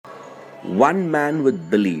One man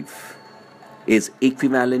with belief is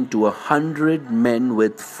equivalent to 100 men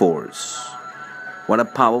with force. What a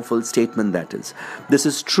powerful statement that is. This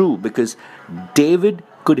is true because David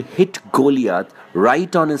could hit Goliath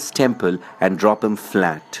right on his temple and drop him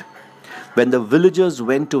flat. When the villagers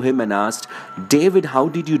went to him and asked, David, how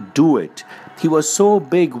did you do it? He was so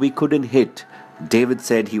big we couldn't hit. David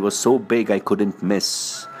said, he was so big I couldn't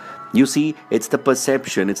miss. You see, it's the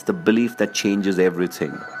perception, it's the belief that changes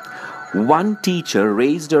everything. One teacher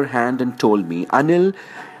raised her hand and told me, Anil,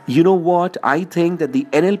 you know what? I think that the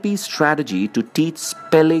NLP strategy to teach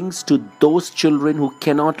spellings to those children who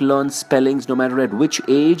cannot learn spellings no matter at which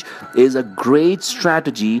age is a great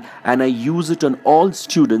strategy, and I use it on all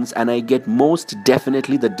students and I get most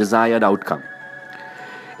definitely the desired outcome.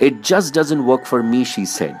 It just doesn't work for me, she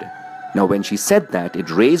said. Now, when she said that, it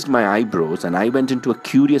raised my eyebrows and I went into a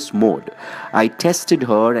curious mode. I tested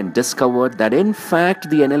her and discovered that in fact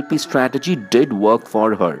the NLP strategy did work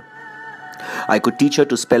for her. I could teach her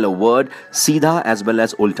to spell a word Seedha as well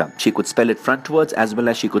as Ulta. She could spell it frontwards as well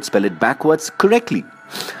as she could spell it backwards correctly.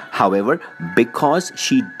 However, because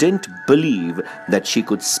she didn't believe that she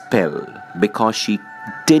could spell,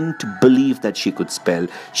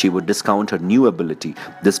 she would discount her new ability.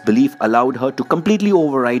 This belief allowed her to completely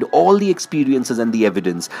override all the experiences and the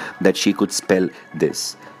evidence that she could spell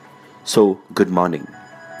this. So, good morning.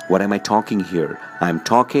 What am I talking here? I'm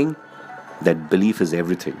talking that belief is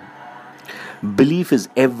everything. Belief is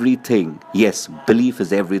everything. Yes, belief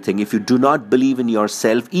is everything. If you do not believe in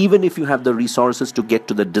yourself, even if you have the resources to get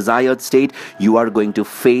to the desired state, you are going to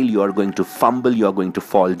fail, you are going to fumble, you are going to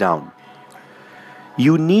fall down.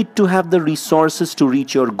 You need to have the resources to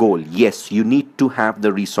reach your goal. Yes, you need to have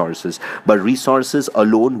the resources. But resources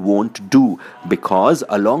alone won't do, because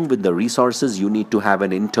along with the resources, you need to have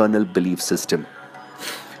an internal belief system.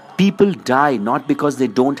 People die not because they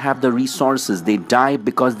don't have the resources. They die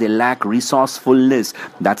because they lack resourcefulness.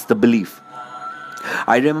 That's the belief.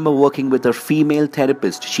 I remember working with a female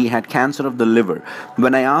therapist. She had cancer of the liver.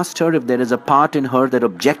 When I asked her if there is a part in her that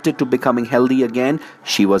objected to becoming healthy again,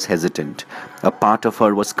 she was hesitant. A part of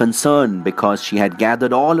her was concerned because she had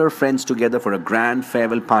gathered all her friends together for a grand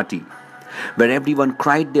farewell party, where everyone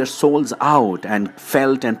cried their souls out and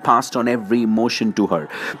felt and passed on every emotion to her.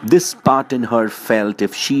 This part in her felt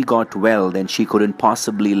if she got well, then she couldn't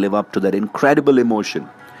possibly live up to that incredible emotion.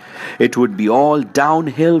 It would be all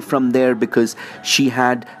downhill from there because she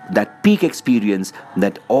had that peak experience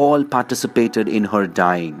that all participated in her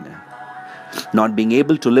dying. Not being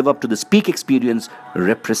able to live up to this peak experience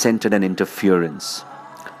represented an interference.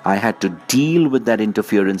 I had to deal with that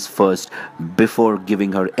interference first before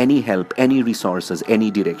giving her any help, any resources,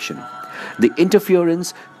 any direction. The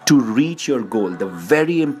interference to reach your goal, the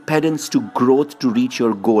very impedance to growth to reach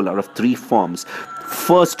your goal are of three forms.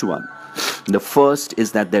 The first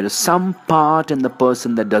is that there is some part in the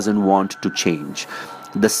person that doesn't want to change.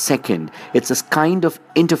 The second, it's a kind of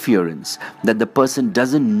interference that the person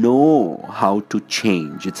doesn't know how to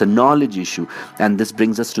change. It's a knowledge issue. And this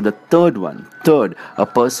brings us to the third one. Third, a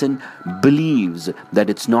person believes that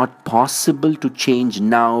it's not possible to change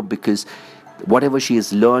now because whatever she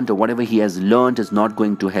has learned or whatever he has learned is not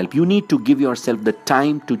going to help. You need to give yourself the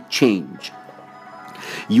time to change.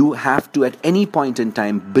 You have to at any point in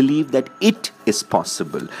time believe that it is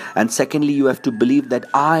possible. And secondly, you have to believe that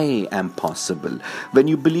I am possible. When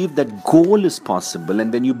you believe that goal is possible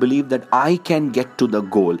and when you believe that I can get to the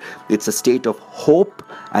goal, it's a state of hope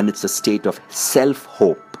and it's a state of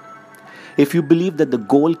self-hope. If you believe that the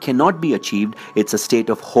goal cannot be achieved, it's a state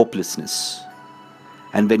of hopelessness.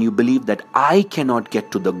 And when you believe that I cannot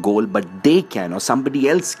get to the goal but they can or somebody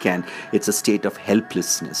else can, it's a state of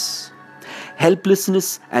helplessness.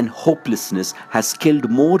 Helplessness and hopelessness has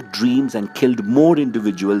killed more dreams and killed more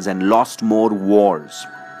individuals and lost more wars.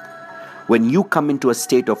 When you come into a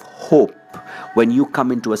state of hope, when you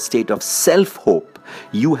come into a state of self-hope,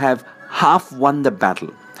 you have half won the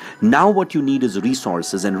battle. Now what you need is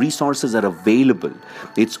resources, and resources are available.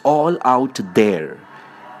 It's all out there.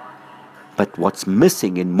 But what's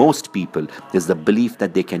missing in most people is the belief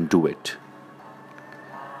that they can do it.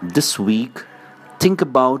 This week, think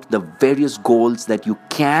about the various goals that you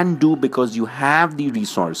can do because you have the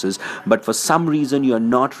resources, but for some reason you are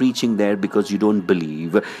not reaching there because you don't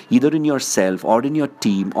believe, either in yourself or in your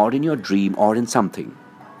team or in your dream or in something.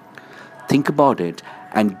 Think about it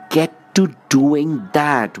and get to doing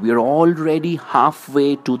that. We are already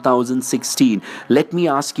halfway 2016. Let me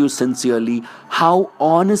ask you sincerely, how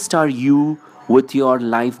honest are you with your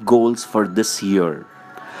life goals for this year?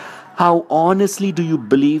 How honestly do you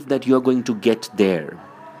believe that you are going to get there?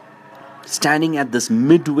 Standing at this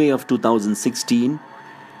midway of 2016,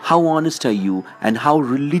 How honest are you, and how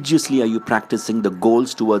religiously are you practicing the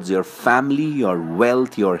goals towards your family, your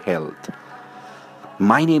wealth, your health?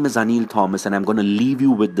 My name is Anil Thomas, and I'm going to leave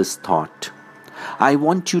you with this thought. I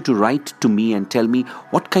want you to write to me and tell me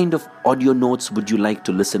what kind of audio notes would you like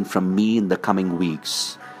to listen from me in the coming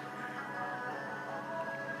weeks.